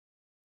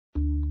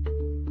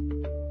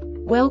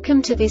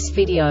Welcome to this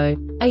video.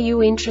 Are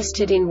you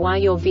interested in why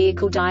your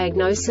vehicle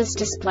diagnosis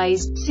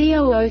displays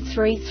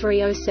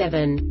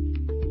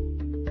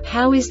C0033-07?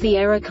 How is the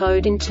error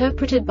code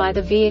interpreted by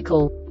the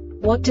vehicle?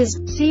 What does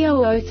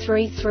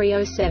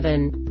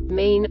C0033-07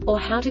 mean, or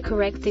how to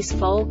correct this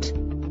fault?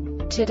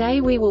 Today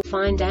we will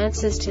find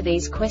answers to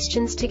these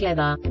questions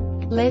together.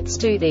 Let's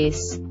do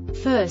this.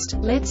 First,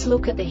 let's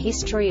look at the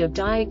history of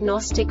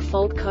diagnostic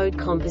fault code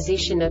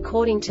composition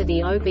according to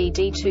the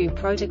OBD2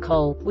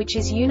 protocol, which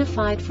is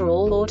unified for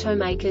all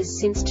automakers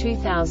since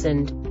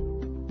 2000.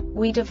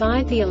 We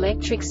divide the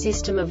electric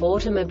system of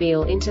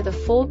automobile into the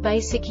four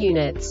basic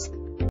units: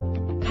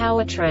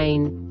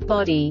 powertrain,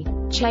 body,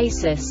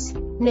 chassis,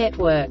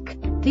 network.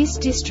 This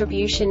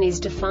distribution is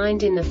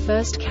defined in the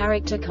first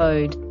character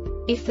code.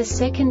 If the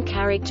second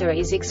character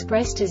is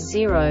expressed as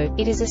 0,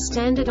 it is a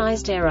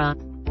standardized error.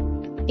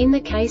 In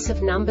the case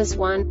of numbers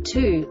 1,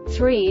 2,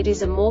 3, it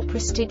is a more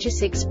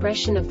prestigious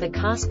expression of the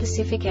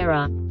car-specific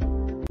error.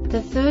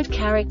 The third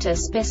character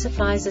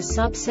specifies a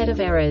subset of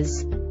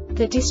errors.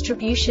 The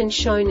distribution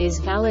shown is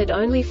valid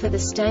only for the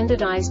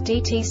standardized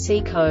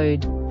DTC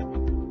code.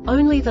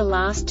 Only the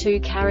last two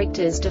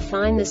characters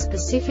define the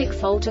specific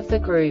fault of the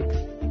group.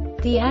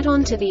 The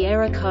add-on to the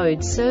error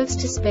code serves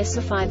to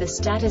specify the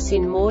status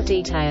in more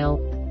detail.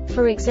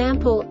 For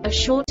example, a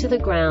short to the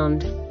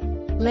ground.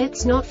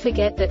 Let's not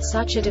forget that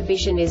such a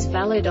division is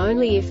valid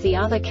only if the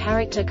other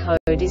character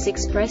code is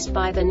expressed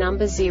by the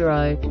number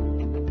 0.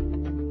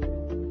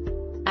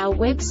 Our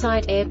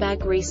website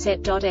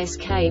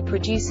airbagreset.sk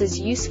produces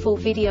useful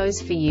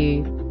videos for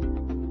you.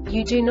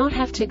 You do not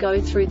have to go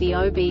through the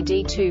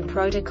OBD2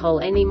 protocol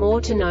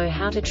anymore to know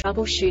how to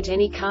troubleshoot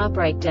any car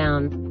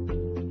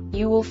breakdown.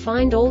 You will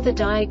find all the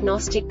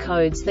diagnostic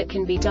codes that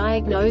can be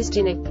diagnosed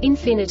in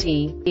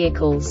Infinity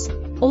vehicles.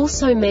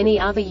 Also many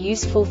other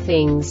useful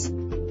things.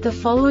 The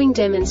following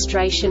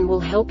demonstration will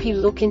help you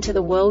look into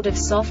the world of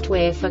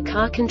software for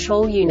car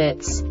control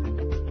units.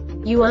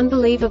 You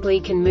unbelievably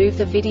can move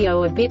the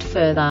video a bit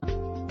further.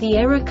 The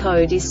error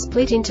code is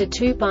split into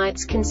 2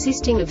 bytes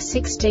consisting of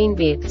 16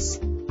 bits.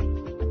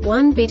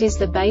 1 bit is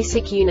the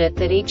basic unit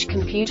that each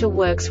computer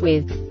works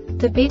with.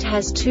 The bit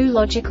has 2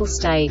 logical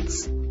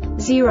states: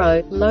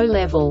 0, low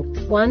level,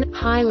 1,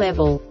 high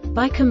level.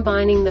 By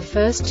combining the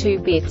first 2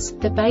 bits,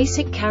 the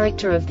basic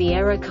character of the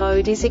error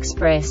code is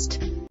expressed.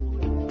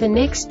 The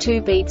next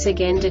 2 beats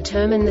again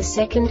determine the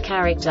second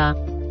character.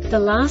 The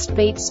last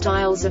beat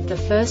styles of the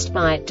first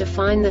byte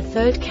define the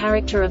third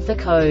character of the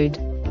code.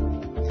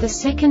 The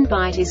second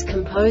byte is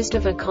composed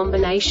of a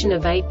combination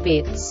of 8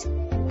 bits.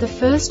 The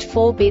first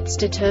 4 bits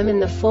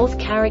determine the fourth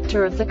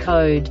character of the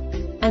code.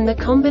 And the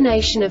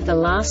combination of the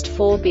last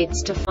 4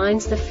 bits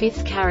defines the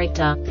fifth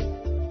character.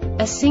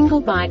 A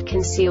single byte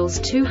conceals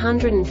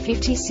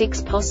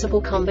 256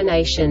 possible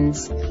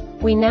combinations.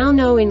 We now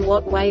know in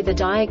what way the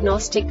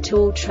diagnostic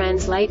tool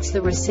translates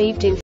the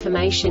received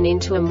information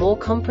into a more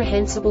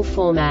comprehensible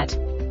format.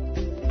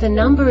 The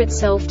number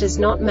itself does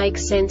not make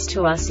sense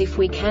to us if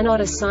we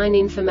cannot assign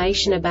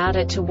information about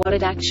it to what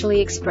it actually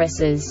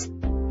expresses.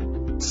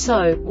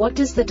 So, what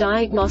does the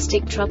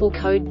Diagnostic Trouble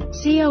Code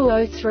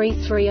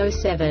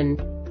C0033-07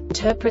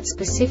 interpret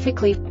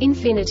specifically for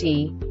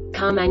Infinity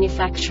car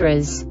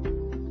manufacturers?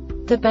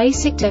 The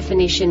basic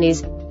definition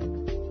is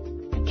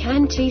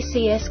CAN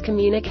TCS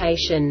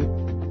Communication.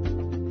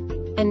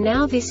 And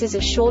now this is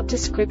a short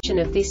description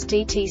of this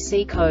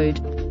DTC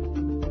code.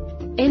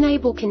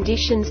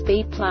 EnableConditions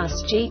B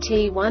plus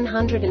GT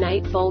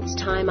 108 volts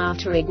time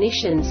after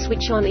ignition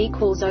switch on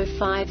equals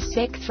 05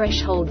 sec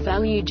threshold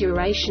value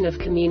duration of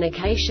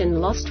communication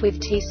lost with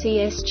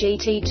TCS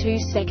GT 2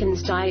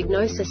 seconds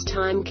diagnosis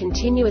time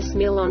continuous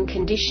mil on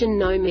condition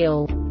no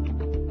mil.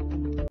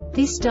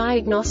 This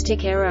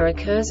diagnostic error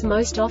occurs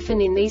most often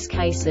in these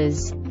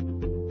cases: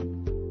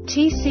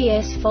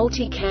 TCS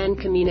faulty CAN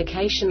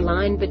communication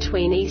line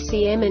between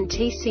ECM and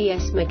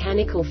TCS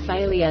mechanical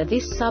failure.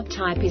 This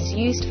subtype is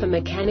used for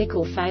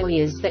mechanical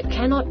failures that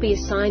cannot be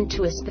assigned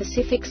to a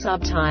specific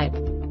subtype.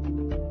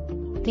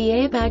 The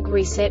Airbag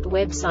Reset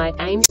website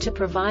aims to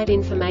provide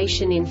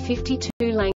information in 52